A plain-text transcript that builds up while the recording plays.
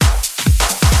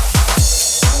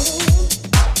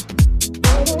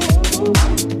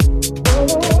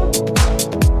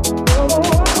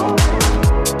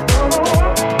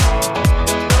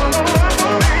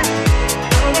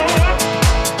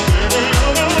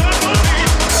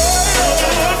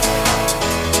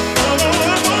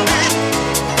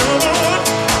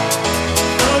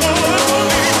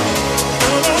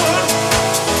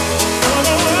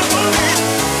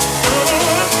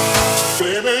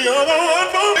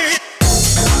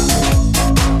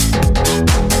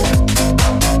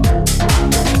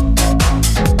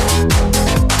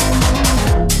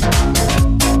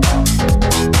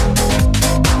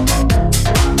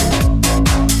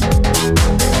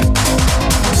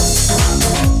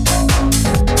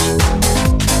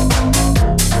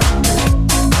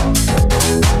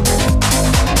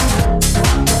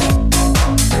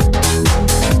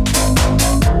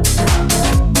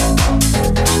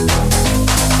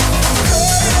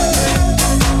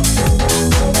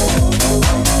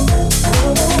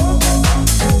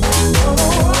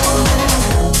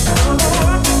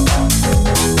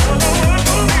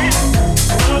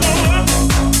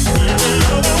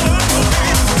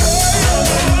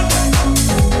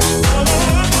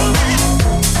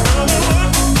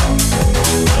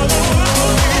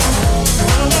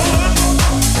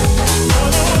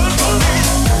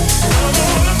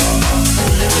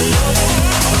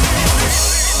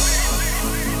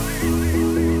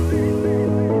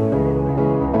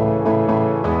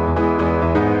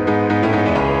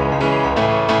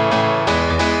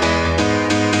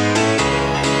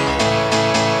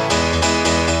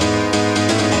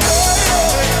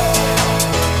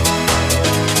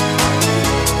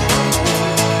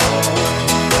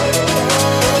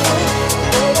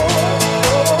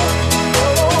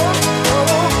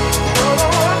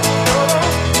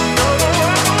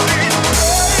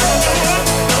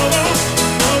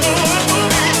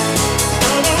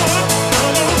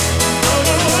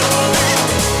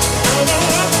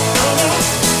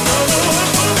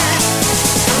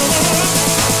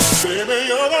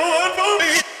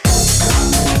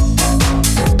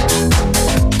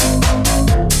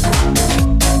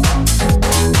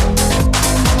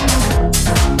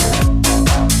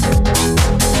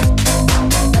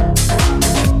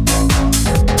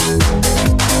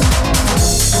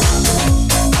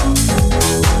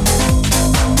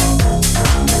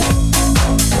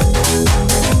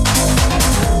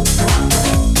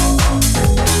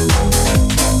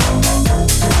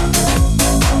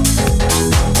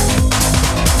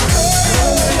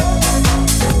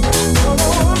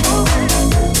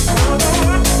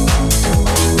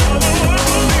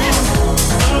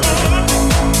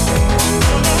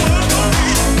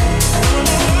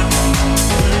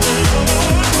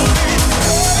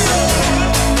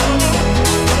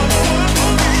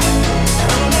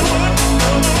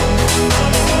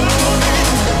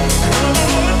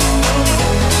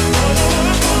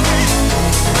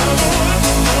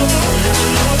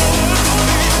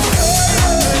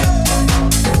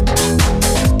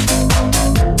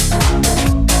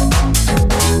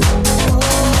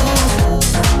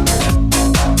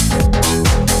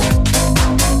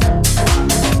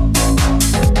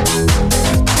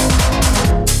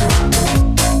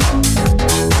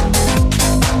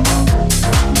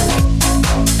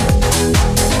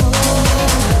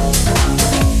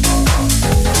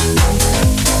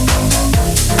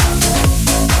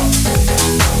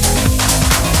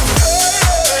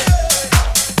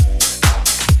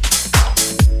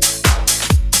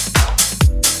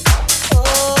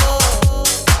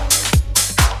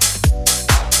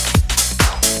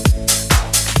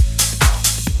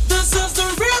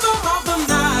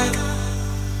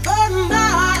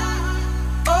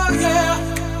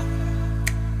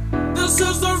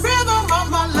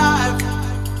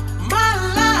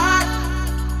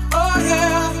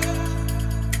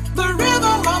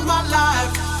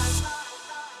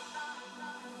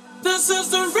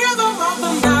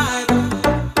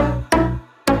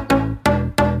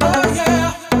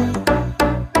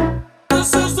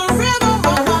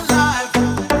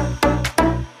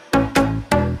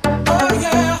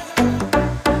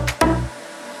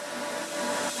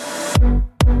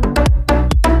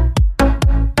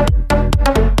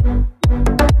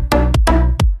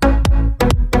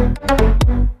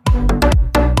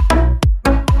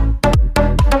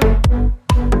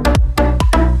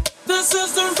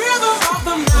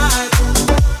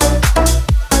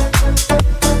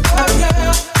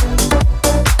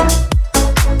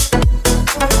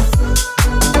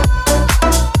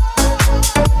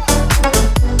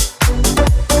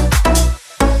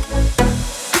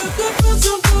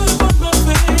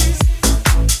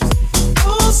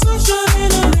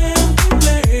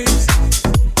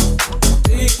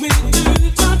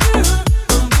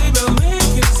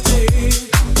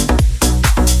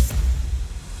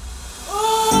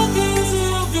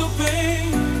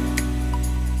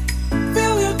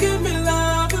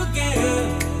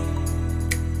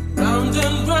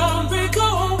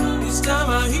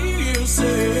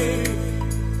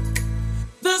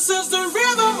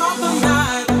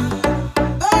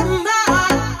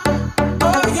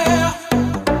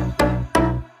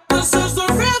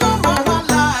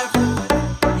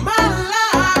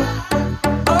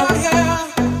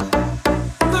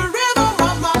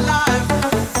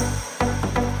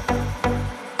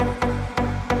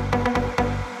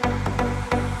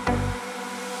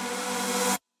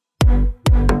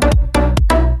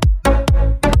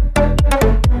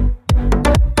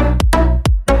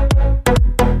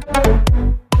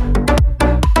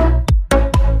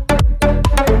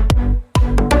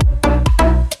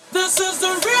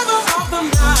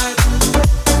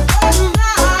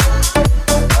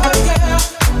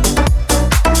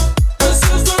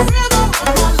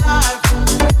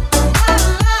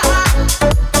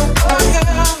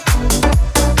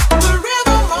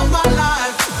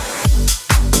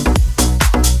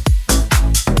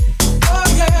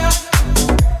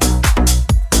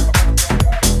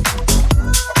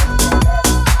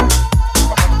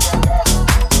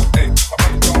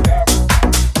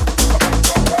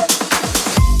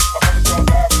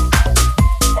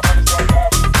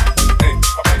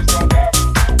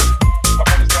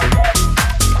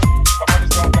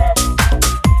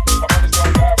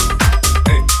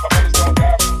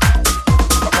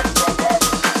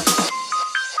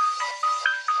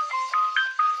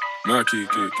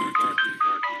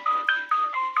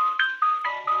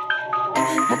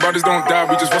My brothers don't die,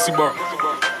 we just rusty bark.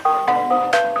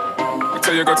 I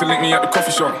tell your girl to link me at the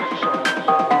coffee shop.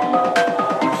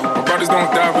 My brothers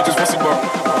don't die, we just rusty bark.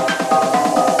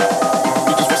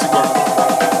 We just rusty bark.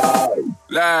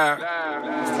 Lie.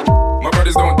 My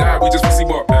brothers don't die, we just rusty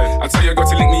bark. I tell your girl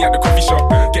to link me at the coffee shop.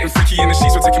 Getting freaky in the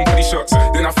sheets, we're taking body shots.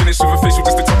 Then I finish with a facial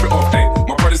just to top it off.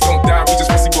 My brothers don't die, we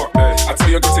just rusty bark. I tell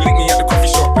your girl to link me at the coffee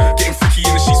shop. Getting freaky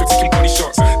in the sheets, we're taking body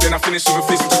shots. Then I finish with a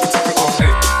facial just to top it off.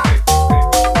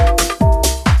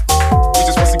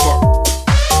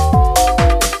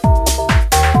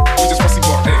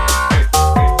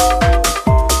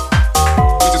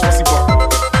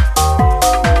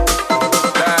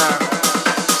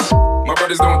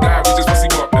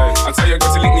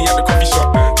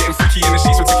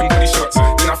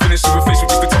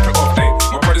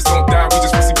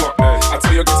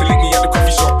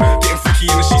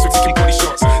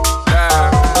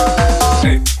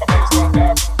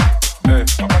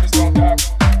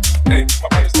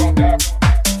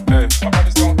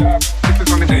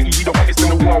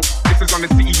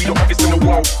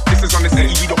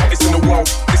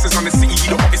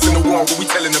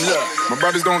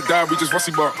 We just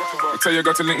rusty bark. I tell your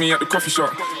girl to link me at the coffee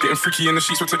shop. Getting freaky in the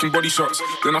sheets, we're taking body shots.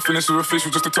 Then I finish with a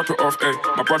facial just to top it off.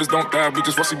 My brothers don't die, we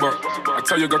just rusty bark. I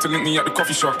tell your girl to link me at the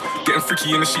coffee shop. Getting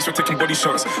freaky in the sheets, we're taking body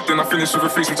shots. Then I finish with a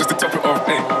facial just to top it off.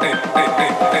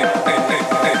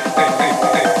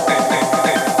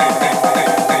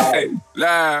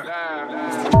 Lie.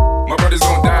 My brothers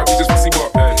don't die, we just rusty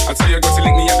bark. I tell your girl to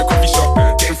link me at the coffee shop.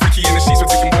 Getting freaky in the sheets, we're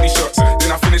taking body shots.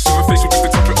 Then I finish with a facial just to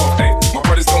top it off. My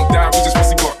brothers don't die, we just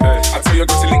rusty bark. I tell your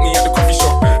girl to link me at the coffee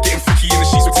shop. Getting freaky in the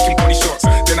sheets, we're taking body shots.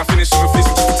 Then I finish with a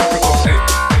facial just to top it off.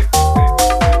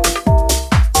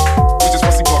 We just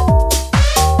rusty bark.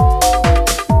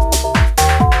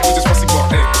 We just rusty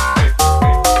bark.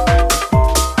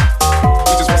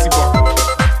 We just rusty bark.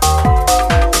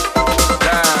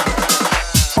 Yeah.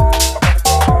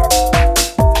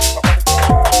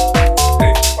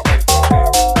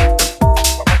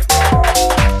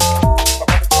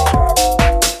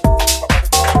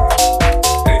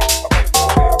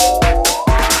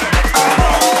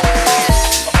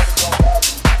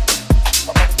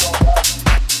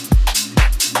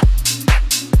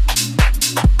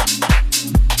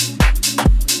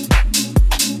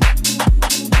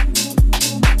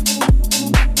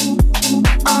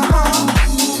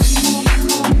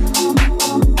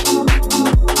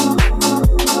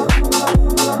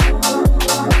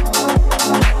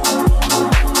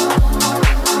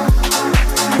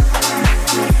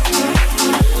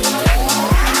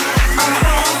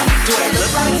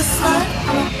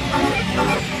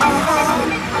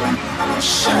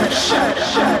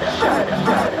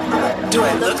 Do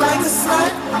I look like a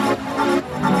slut?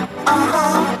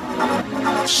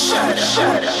 Uh-huh. Shut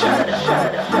up.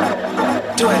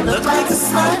 Do I look like a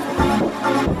slut?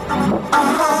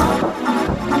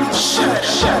 Uh-huh.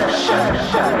 Shut up.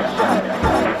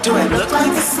 Do I look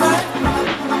like a slut?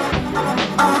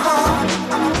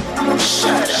 Uh-huh.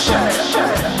 Shut up.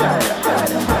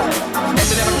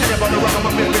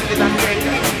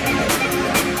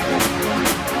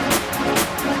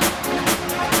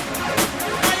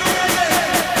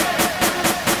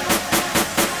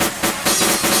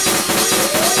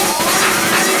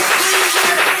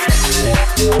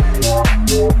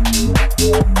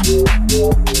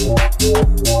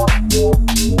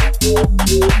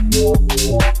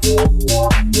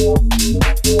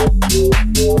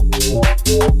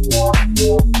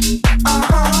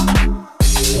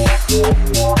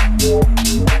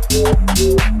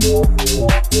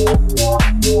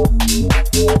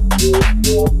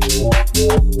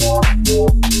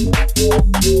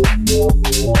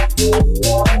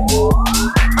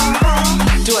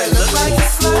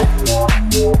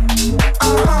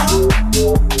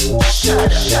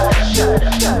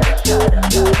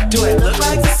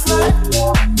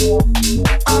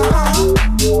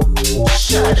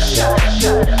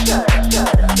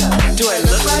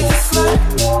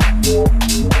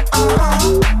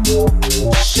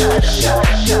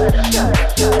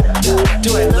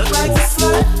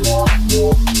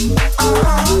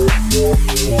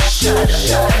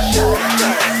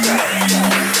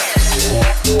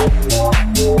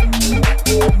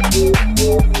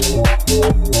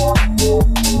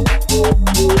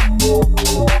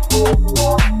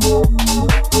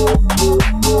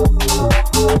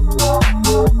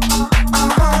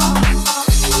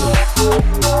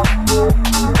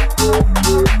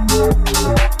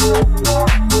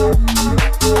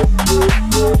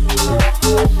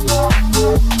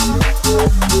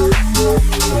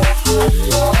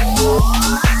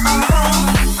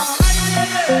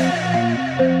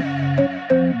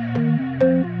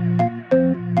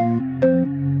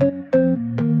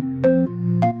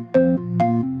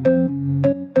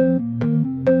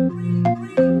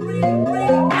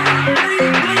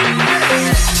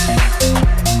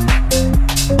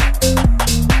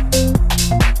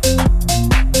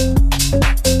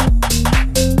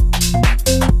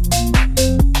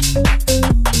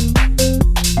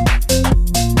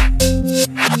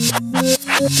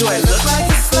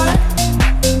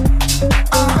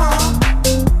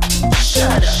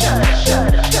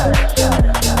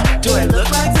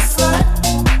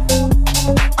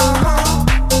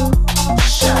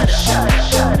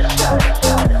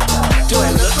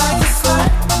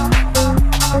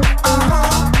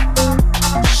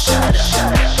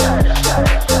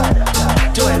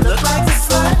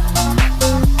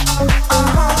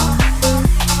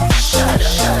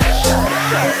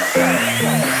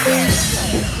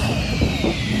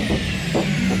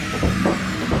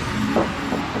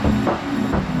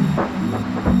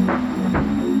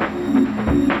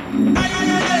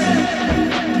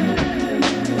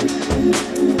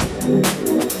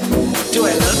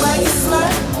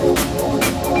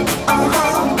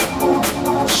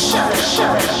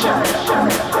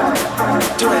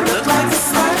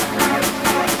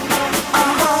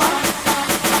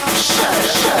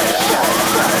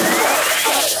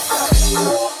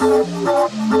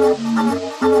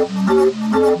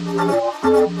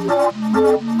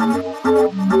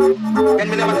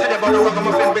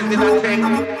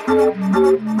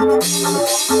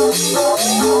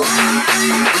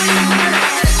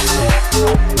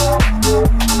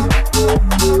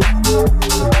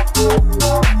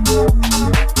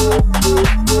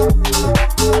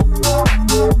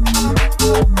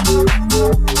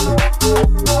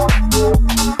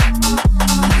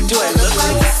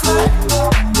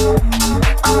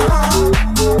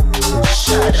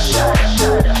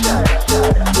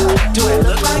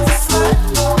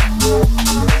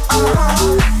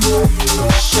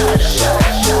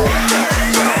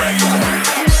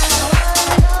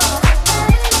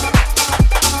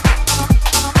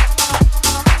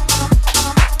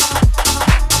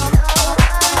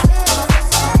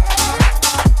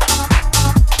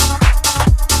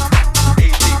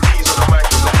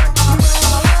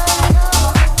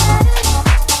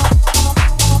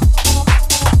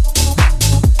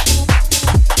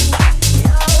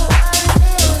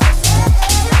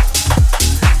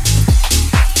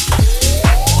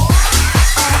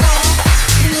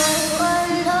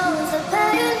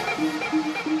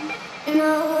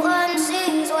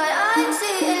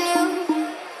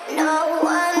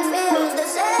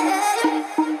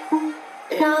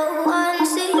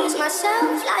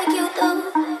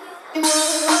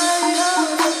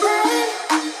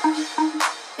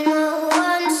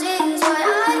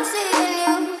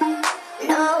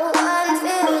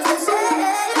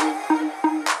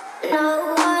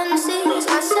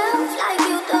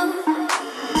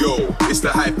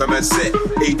 Hyperman set.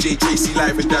 AJ Tracy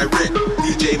live and direct.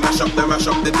 DJ mash up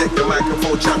the deck. The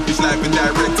microphone champ is live and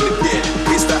direct. And again,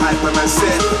 it's the Hyperman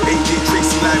set. AJ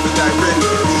Tracy live and direct.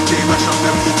 DJ mash up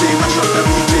them. DJ mash up them.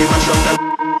 DJ mash up them.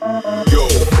 Yo,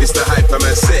 it's the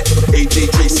Hyperman set. AJ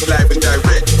Tracy live and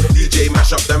direct. DJ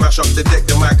mash up the deck.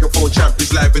 The microphone champ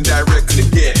is live and direct. And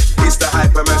again, it's the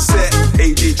Hyperman set.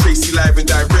 AJ Tracy live and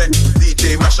direct.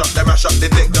 DJ mash up the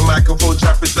deck. The microphone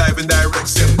champ is live and direct.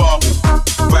 Set bar,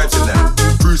 vibes in that.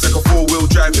 Cruise like a 4-wheel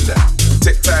driving that.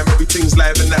 Tech time, everything's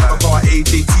live in that. My car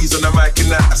AJT's on the mic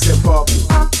and that. I said bar,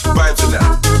 vibes in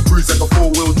that. Cruise like a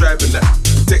 4-wheel driving that.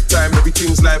 Tech time,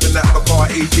 everything's live in that. My car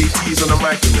AJT's on the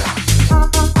mic and that.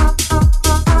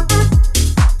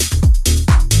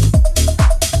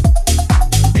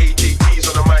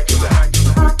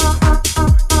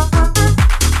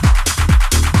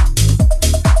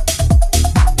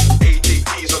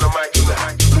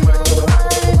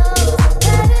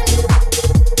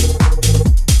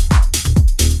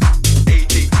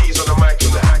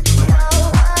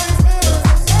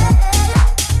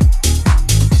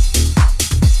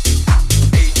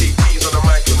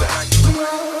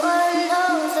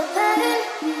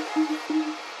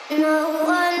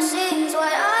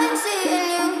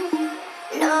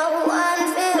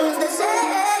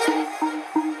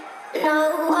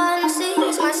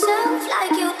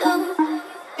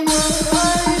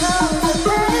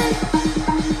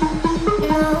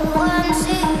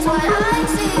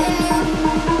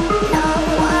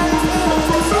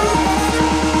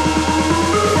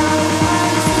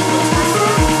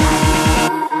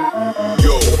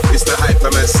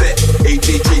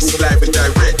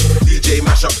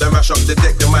 Mash up the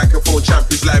deck, the microphone champ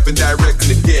is live and direct.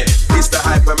 And again, it's the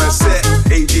Hyperman set.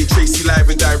 AJ Tracy live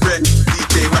and direct.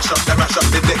 DJ mash up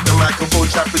the deck, the microphone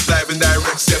champ is live and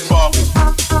direct. Set bar,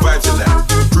 vibes in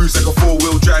that. Cruise like a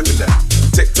 4-wheel driving that.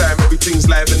 Tech time, everything's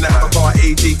live in that. My car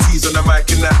AJT's on the mic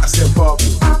and that. I said bar,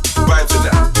 vibes in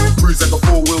that. Cruise like a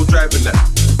 4-wheel driving that.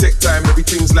 Tech time,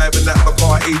 everything's live in that. My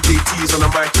car AJT's on the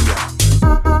mic and that.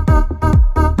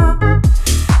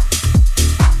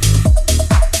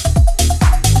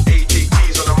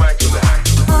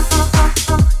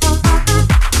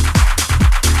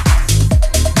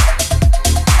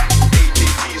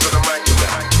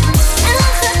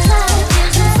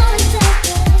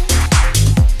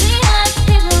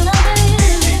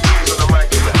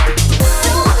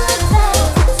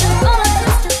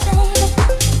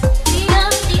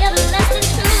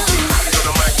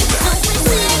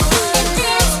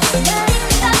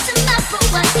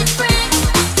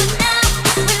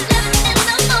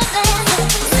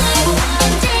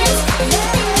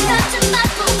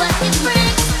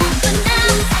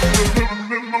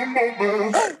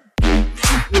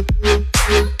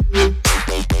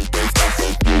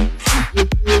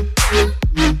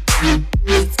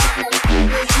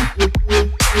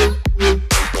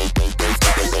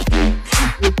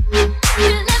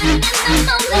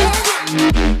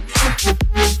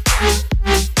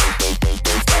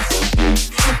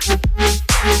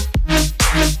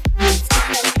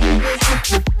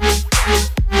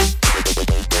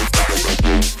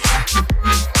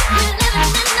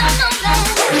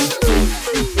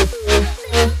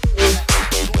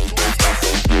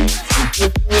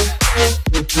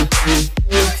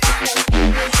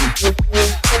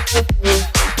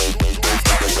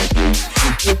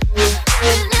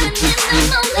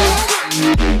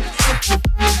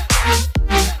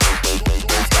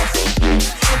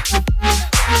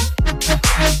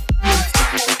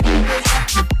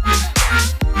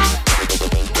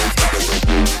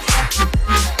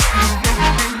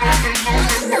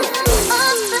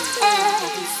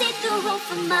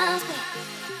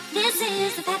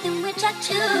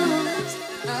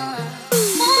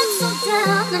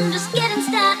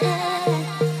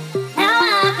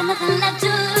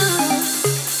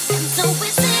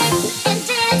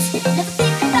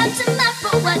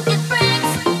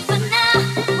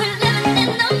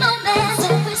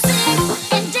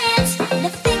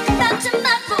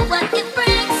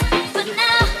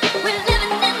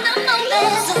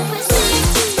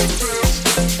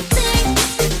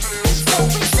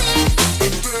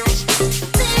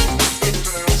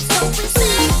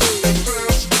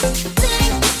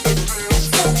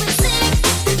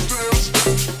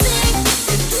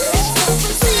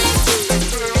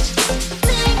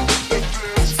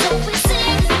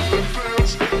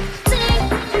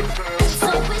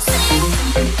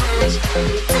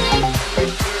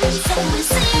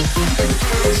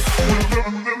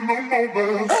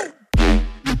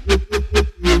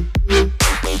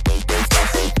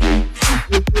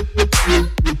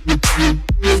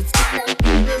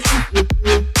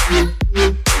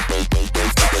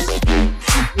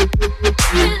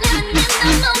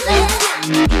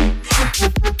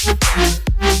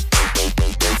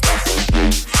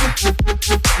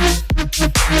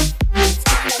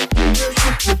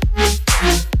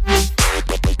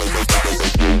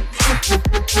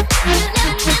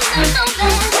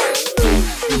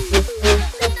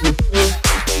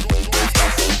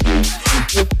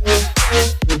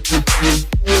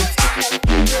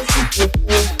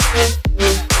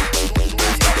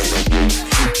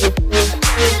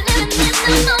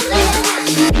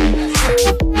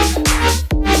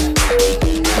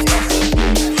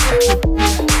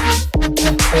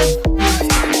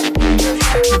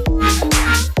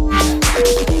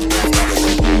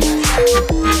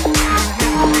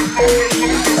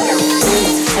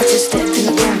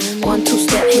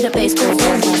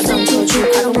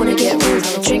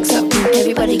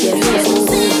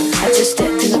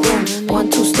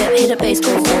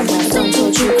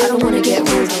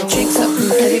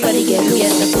 Everybody get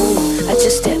the boom. I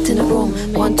just stepped in the room.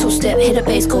 1, 2 step, hit a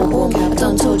bass, go boom. I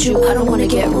done told you I don't wanna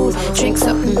get rude. Drink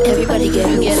something, everybody get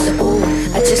the boom.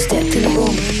 I just stepped in the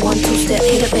room. 1, 2 step,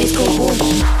 hit a bass, go boom.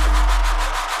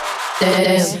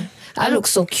 Damn, I look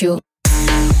so cute.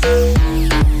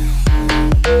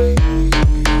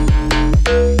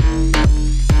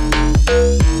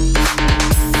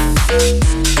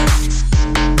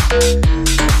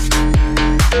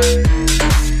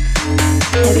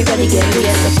 Everybody get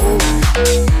the boom.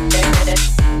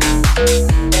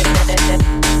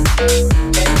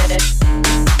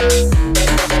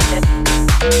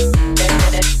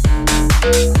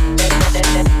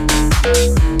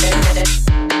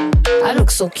 I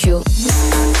look so cute.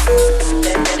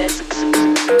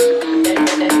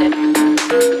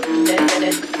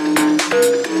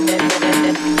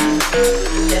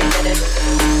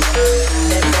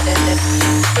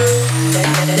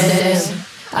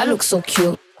 I look so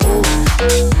cute.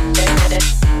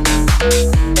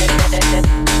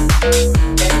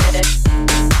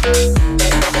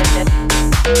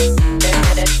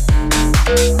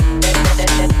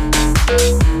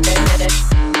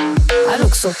 I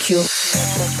look so cute.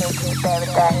 Just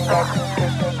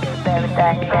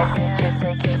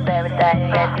take you to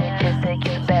paradise. Just take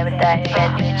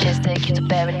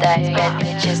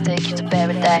you to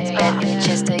paradise.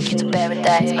 Just take you to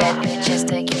paradise. Just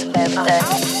take you to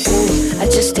paradise. I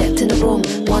just stepped in the room.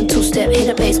 1, 2 step, hit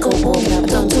a bass, go boom. I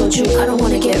done told you I don't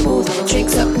wanna get rude. Drink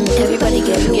something, everybody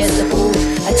get the boom.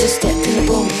 I just stepped in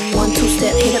the room. 1, 2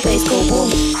 step, hit a bass, go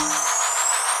boom.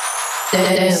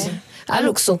 Damn, I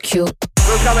look so cute.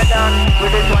 We're coming down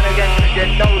with this one again.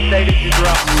 Just don't say this is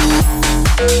wrong.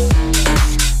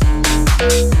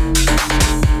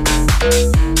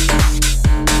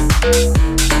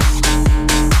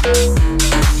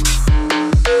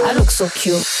 I look so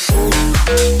cute.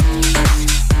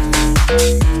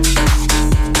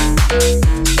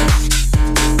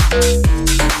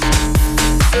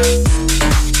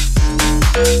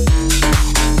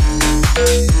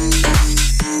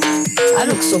 I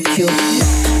look so cute.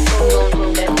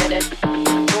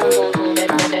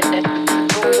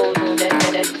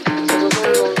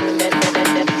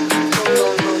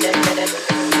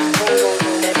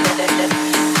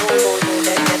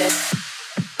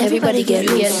 Everybody get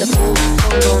the boom.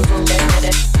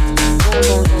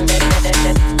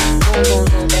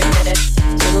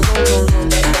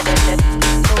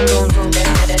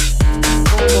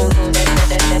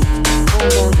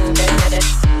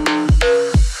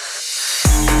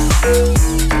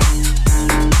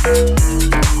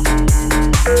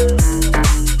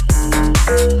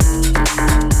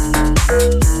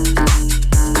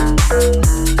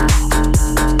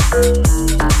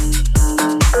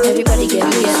 Everybody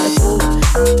get the boom.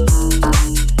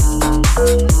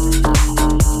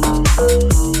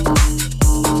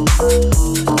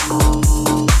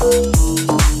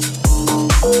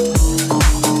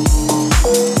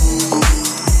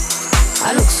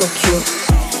 I look so cute.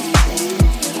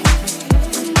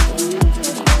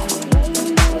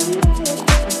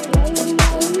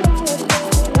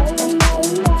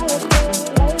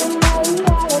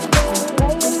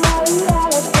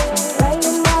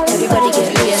 Everybody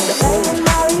get the boom.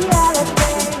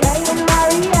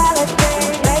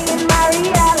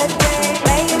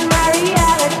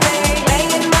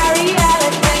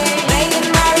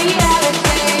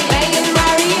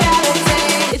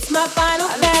 It's my final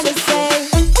fantasy.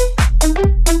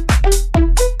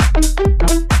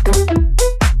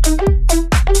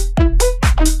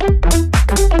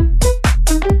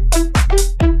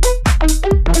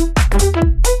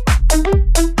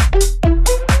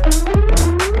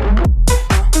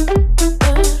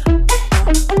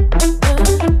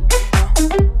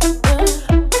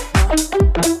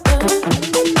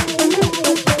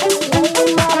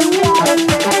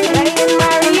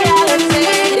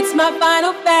 It's my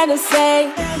final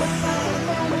fantasy.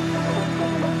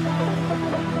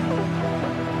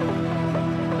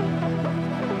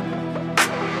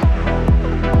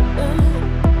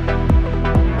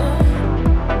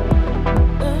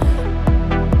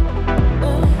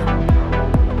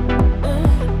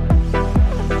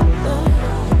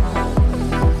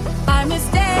 I miss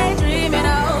daydreaming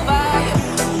over you.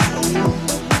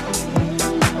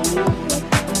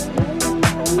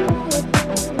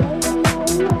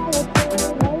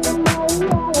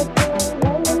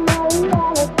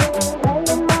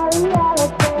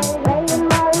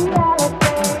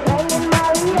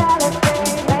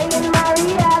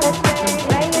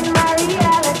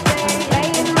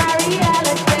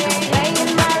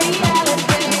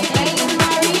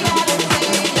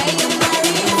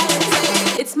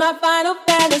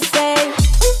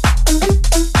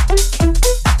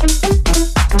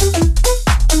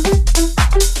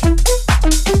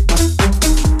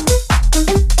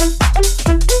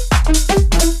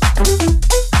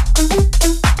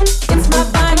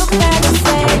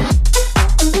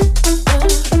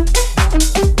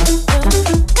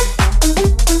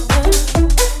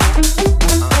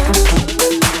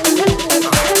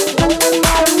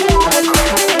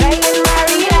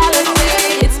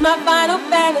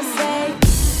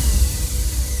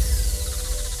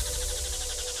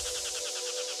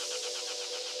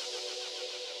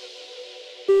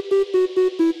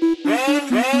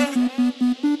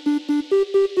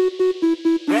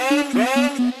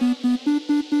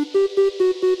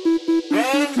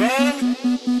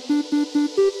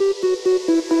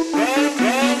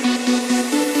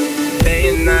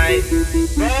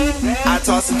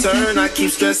 Toss and turn, I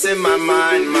keep stressing my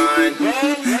mind.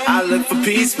 I look for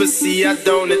peace, but see I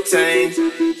don't attain.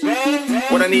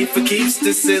 What I need for keeps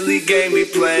the silly game we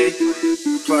play.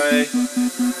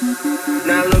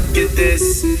 Now look at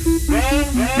this.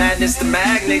 Madness, the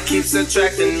magnet keeps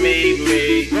attracting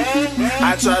me.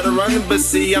 I try to run, but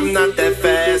see I'm not that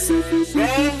fast.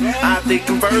 I think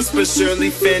I'm first, but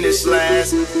surely finish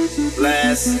last.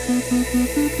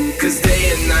 Cause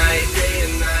day and night,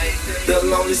 the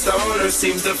lonely stoner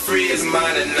seems to free his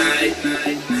mind at night.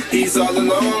 He's all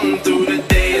alone through the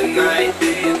day and night.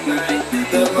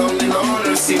 The lonely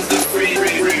loner seems to free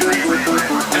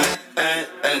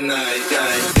at night. At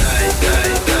night.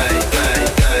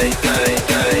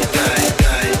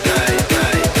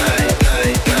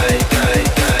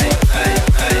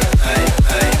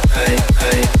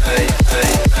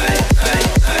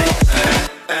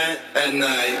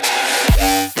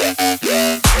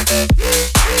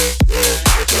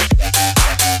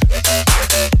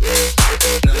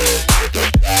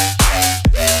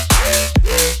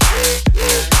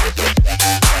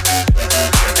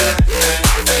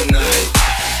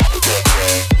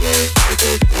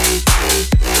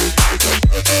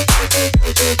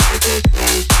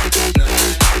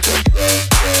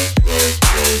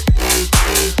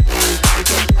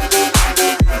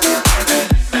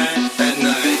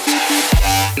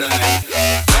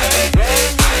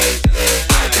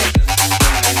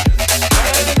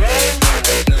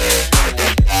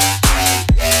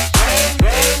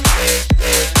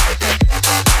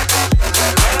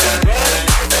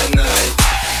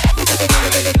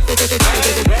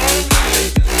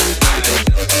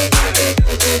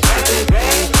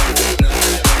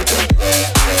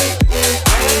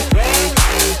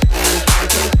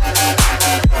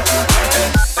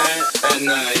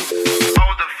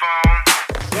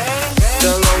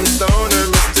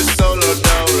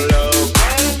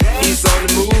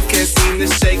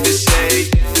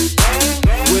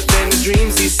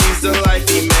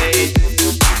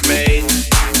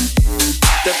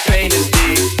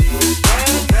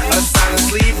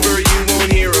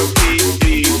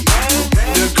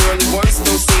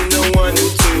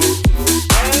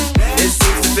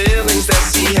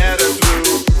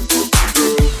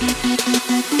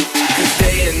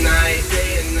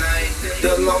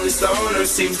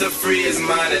 Seems to free his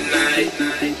mind at night.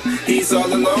 He's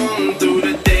all alone through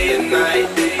the day and night.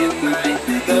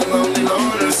 The lonely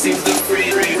loner seems to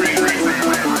free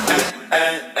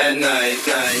at night.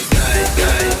 At night.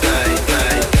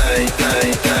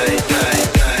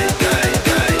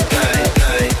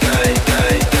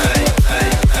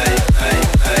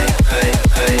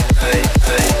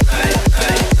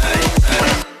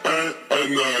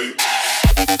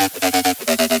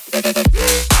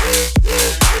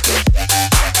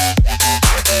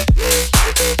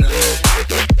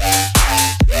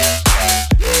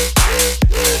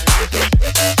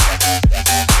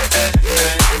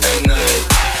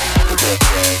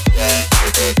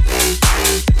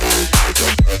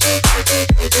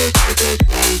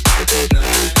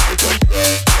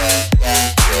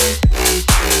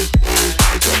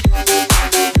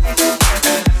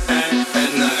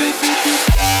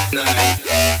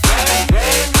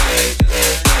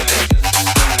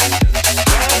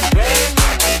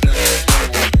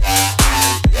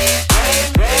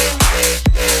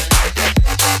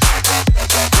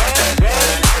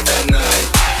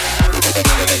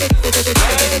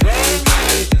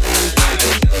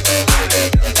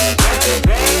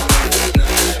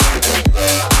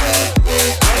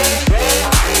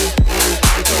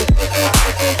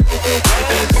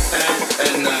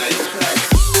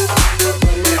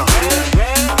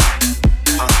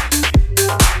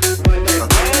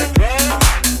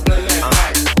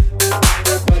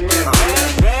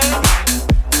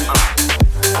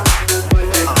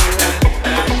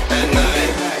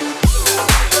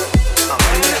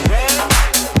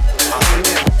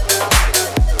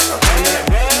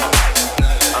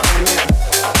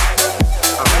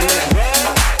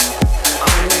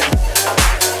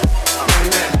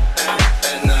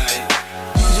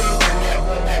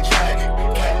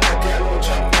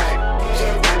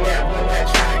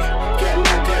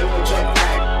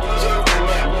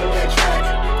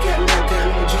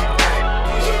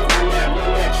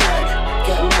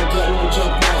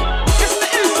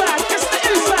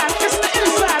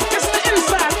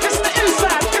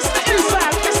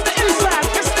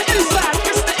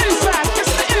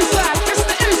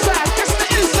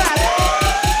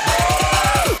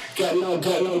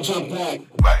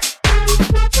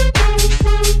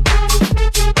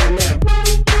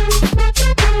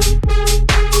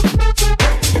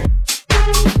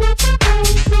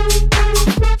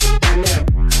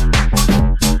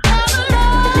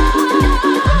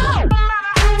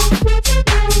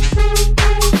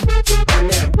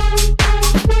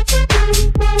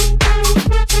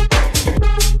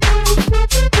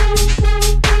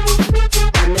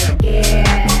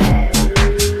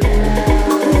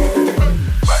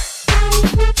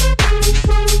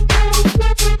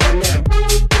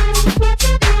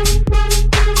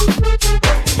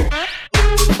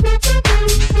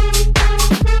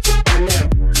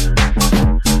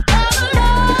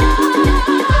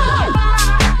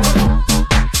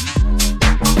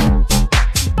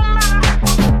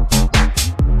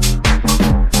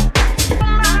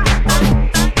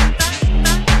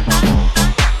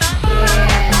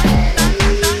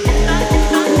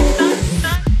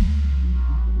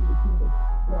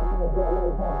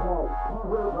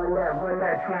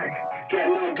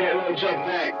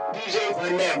 back.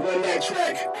 DJ, run that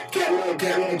track. Get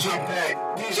low, jump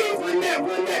back. DJ,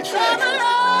 run that track. Come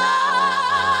along.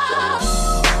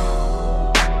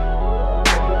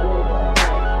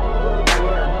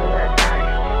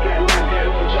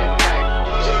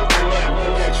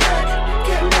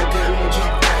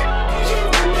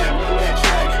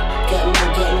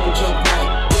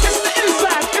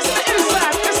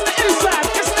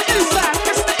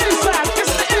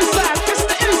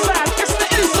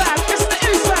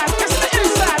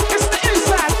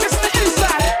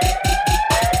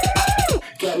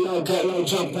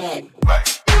 Jump back.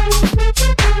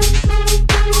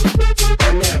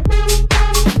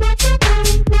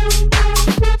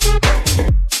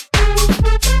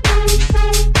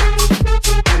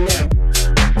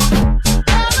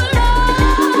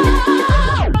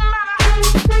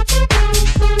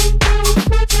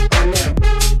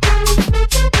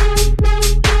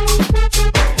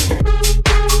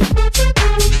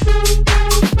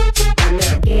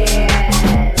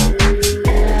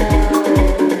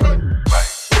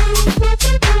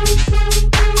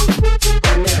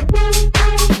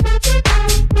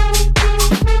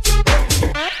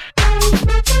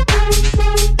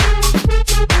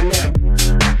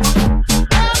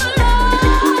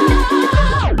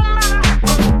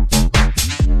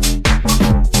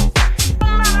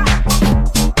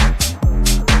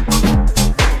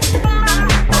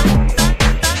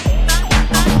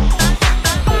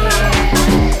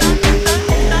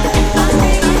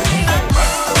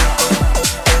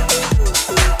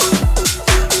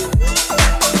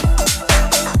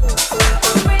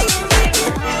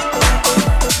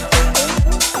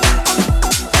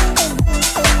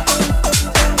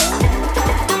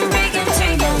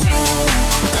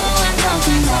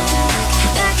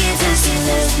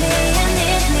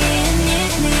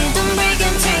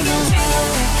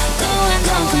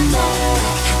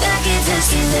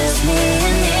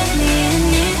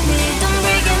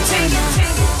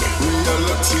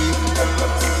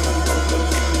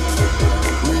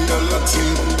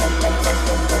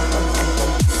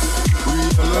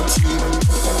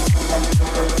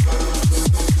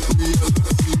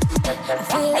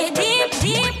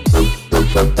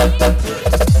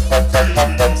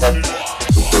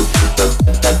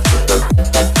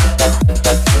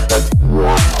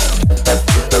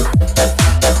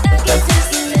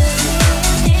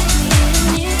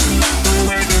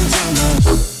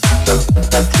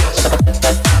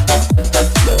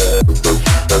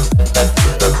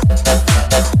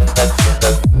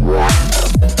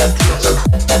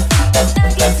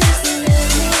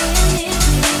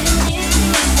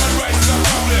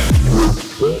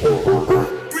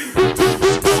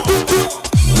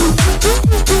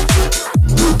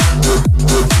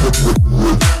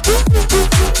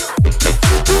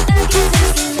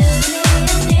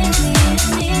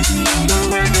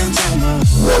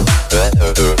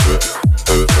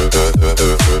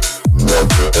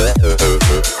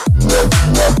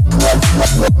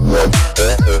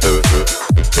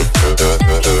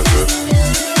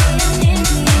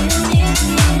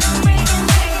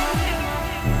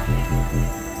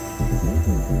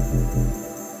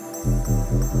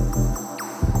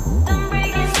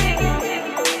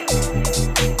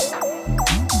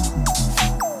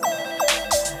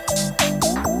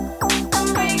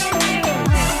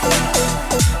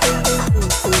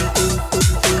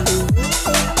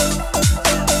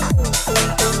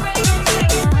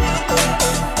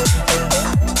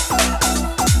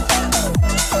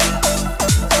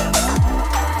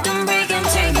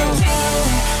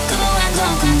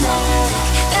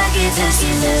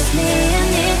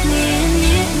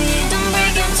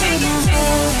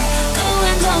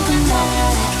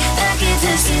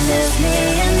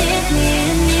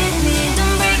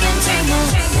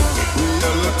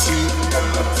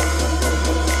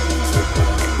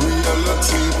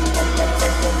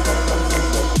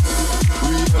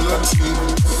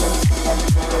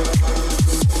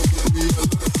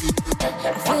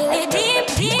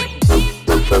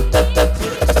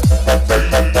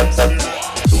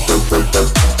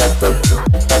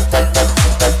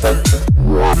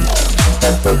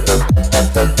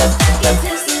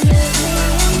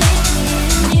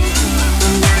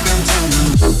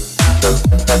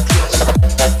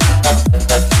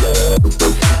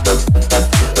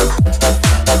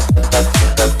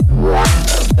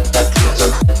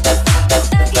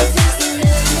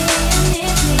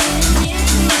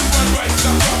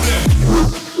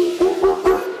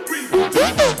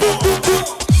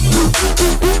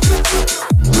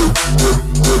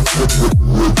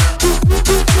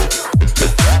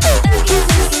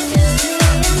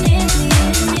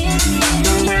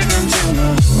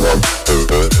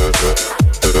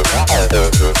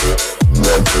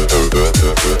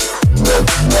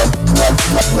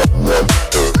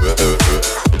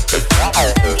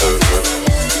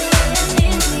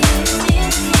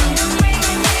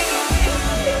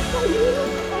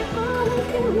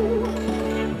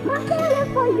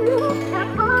 for you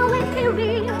have always been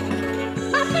real.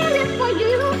 My feelings for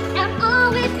you have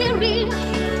always been real.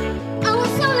 I was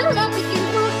so in love with you,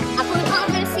 I could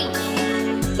hardly see.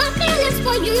 My feelings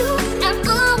for you have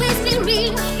always been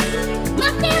real.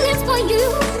 My feelings for you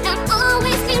have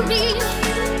always been real.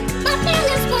 My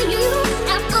feelings for you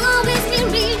have always been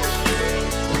real.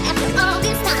 After all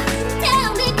this time, tell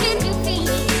me, can you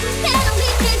feel it? Tell me,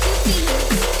 can you feel it?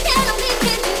 Tell me,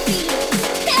 can you feel it?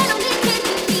 Tell me, can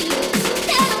you feel it?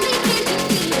 Tell me, can you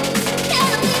feel it?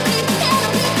 Tell me, can you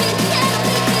feel it? Tell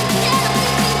me, can you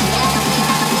feel it?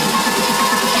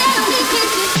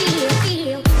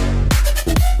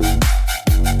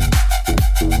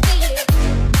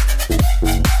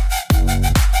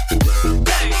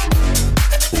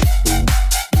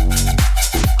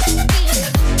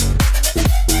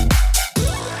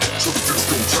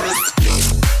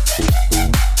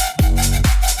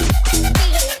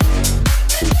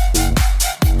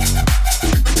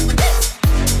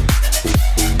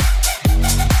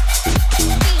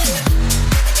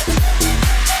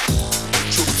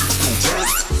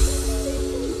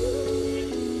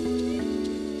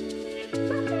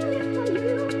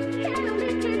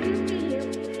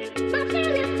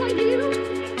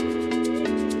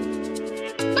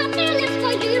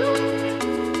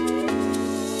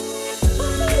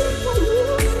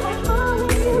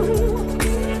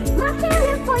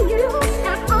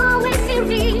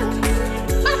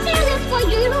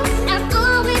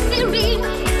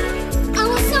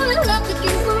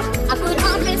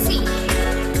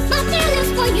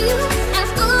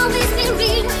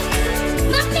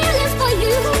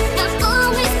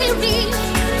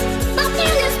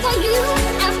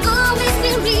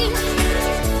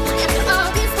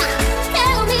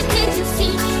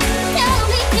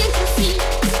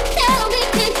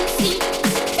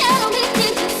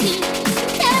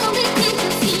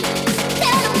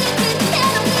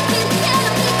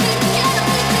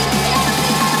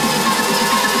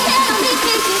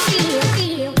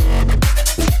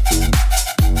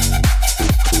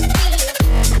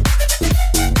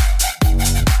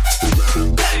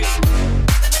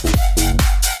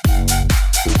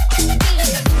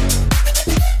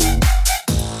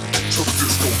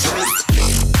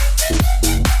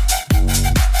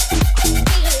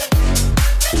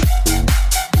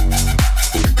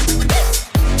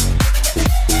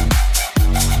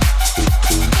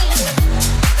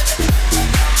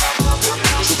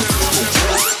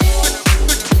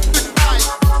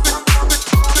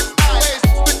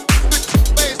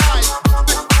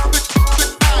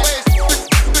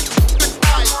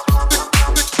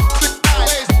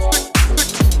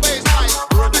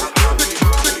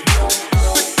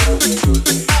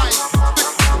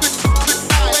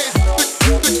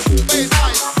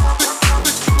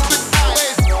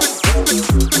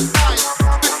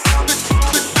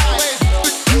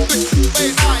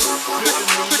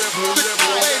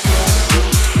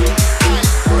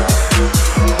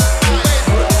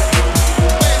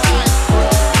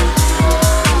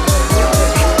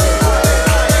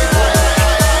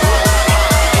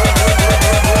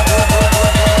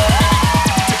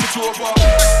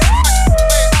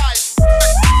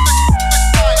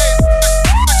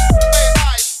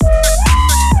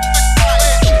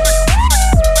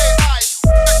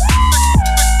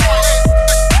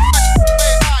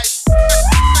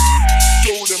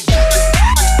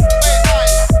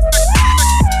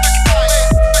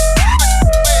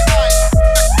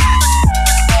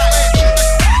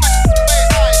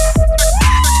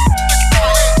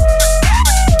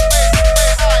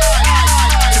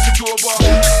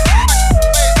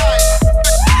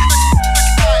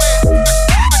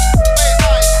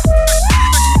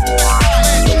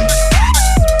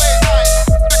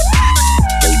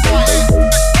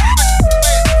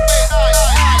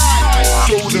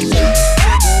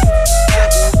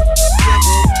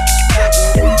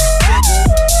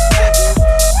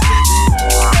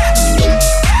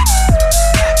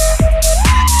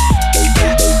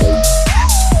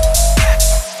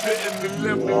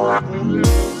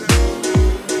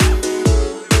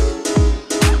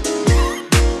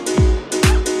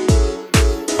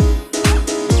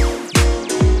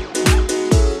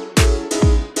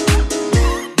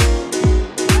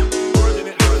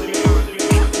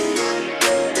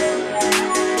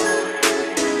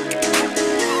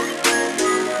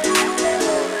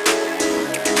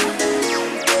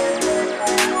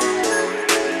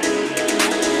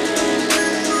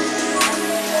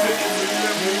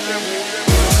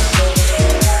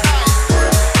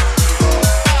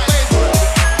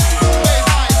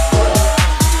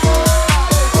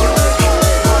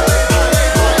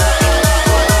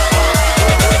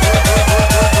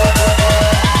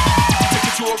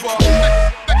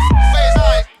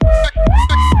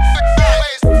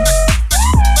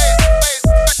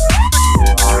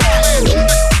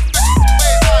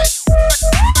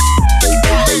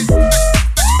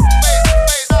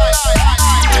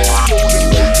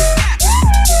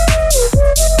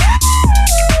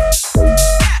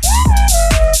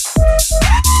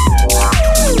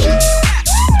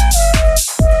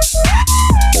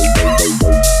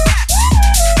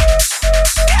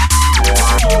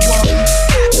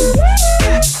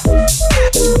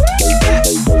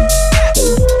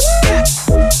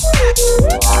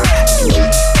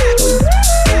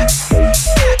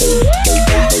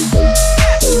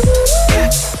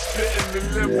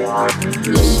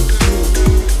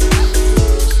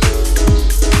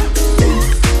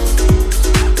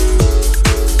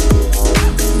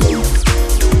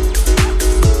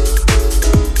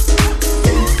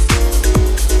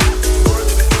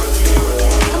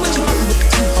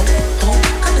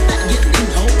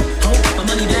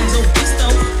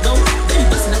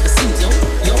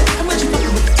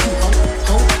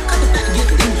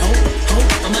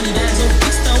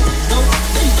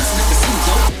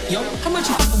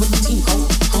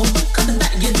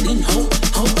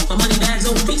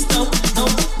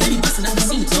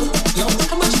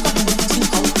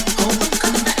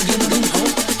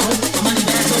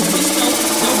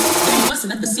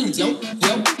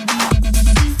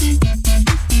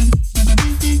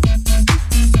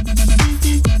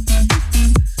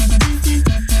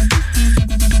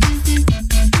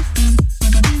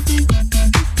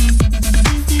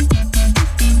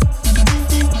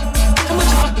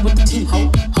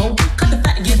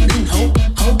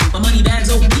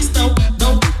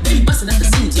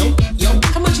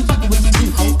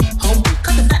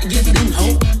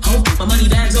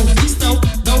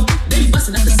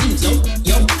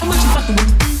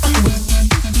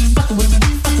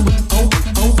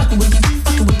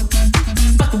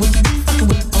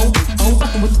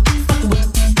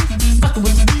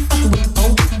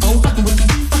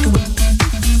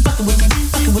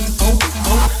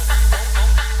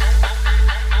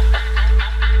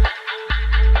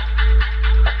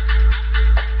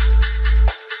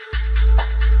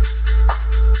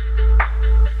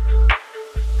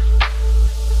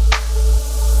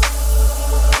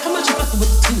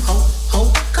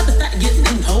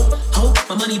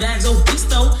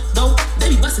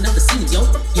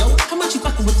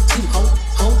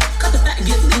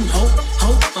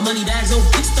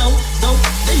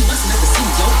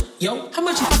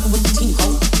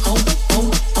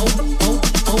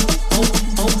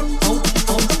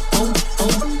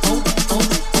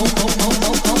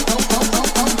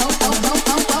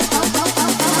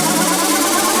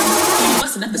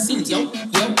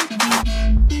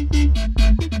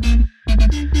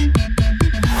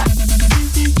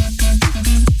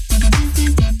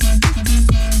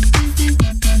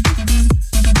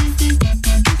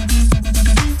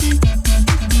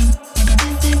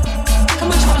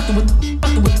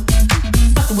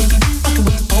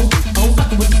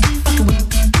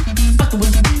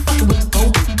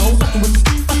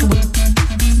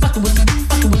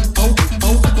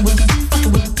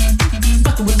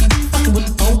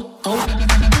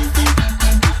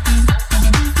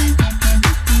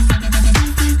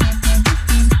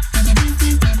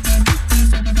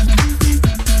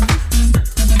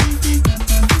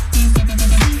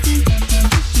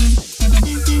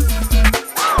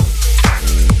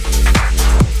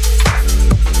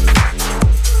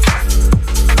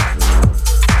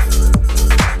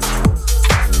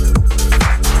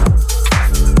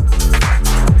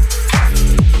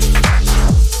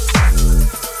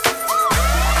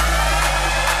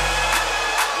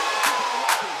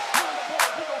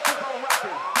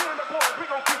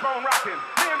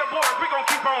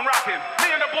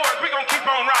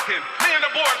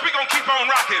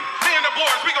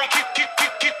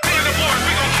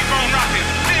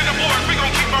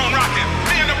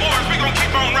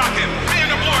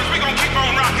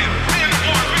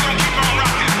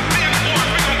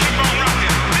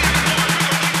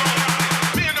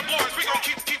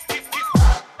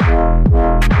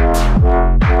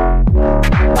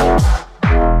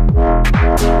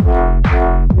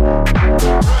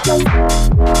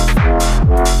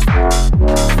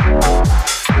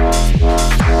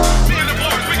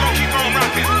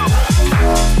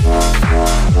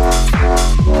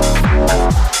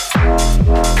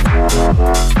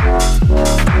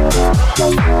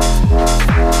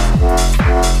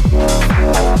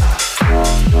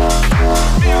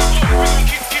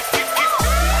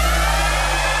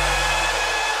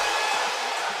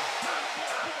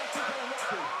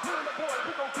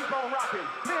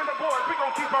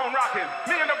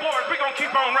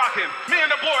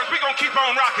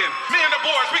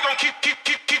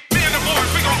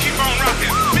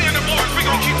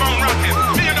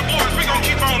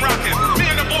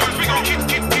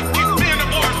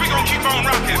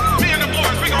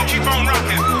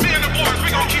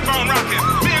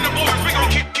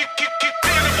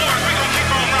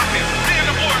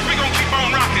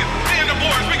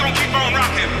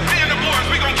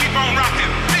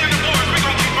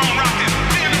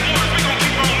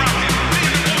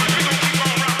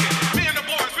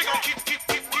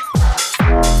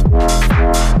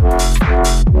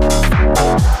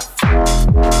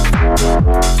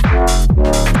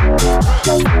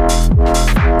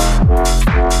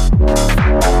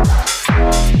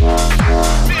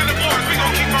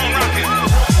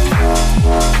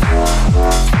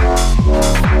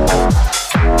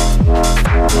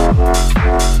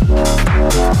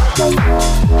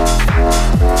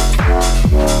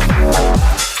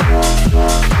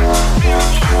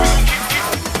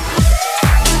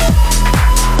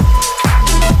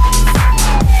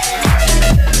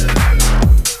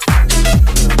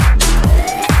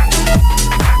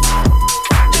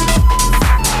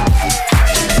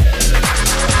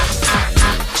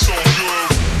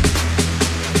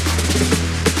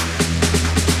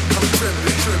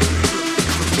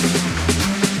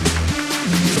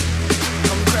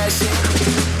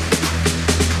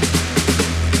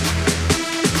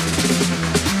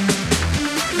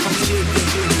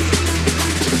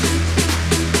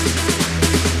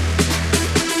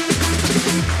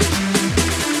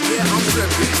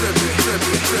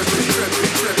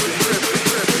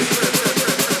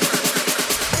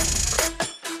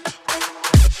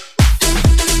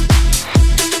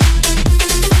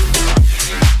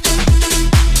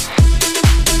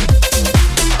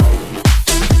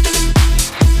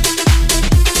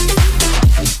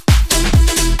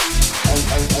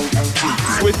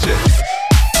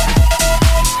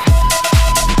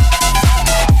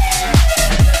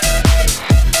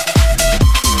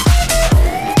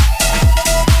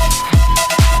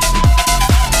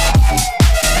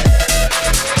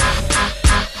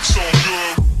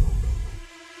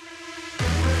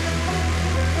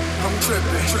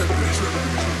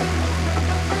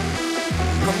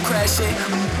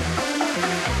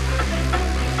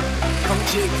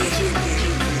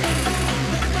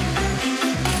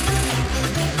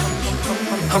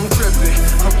 I'm tripping,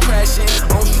 I'm crashing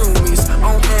on shroomies,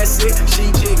 on acid, she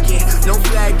jigging, no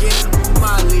flagging,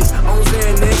 Molly's on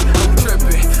Xanax. I'm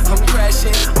tripping, I'm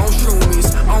crashing on shroomies,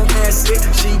 on acid,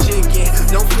 she jigging,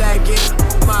 no flagging,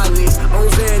 Molly's on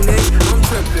Xanax. I'm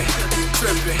tripping,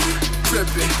 tripping,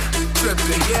 tripping,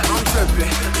 tripping, yeah, I'm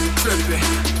tripping, tripping,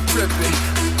 tripping,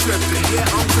 tripping, yeah,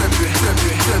 I'm tripping,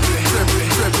 tripping, tripping, tripping,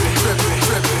 tripping, tripping,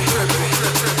 tripping, tripping, tripping.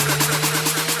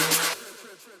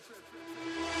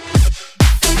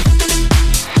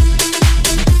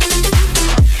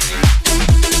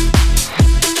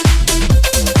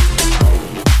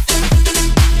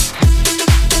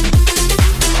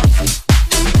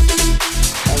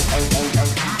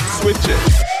 Switch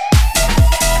it.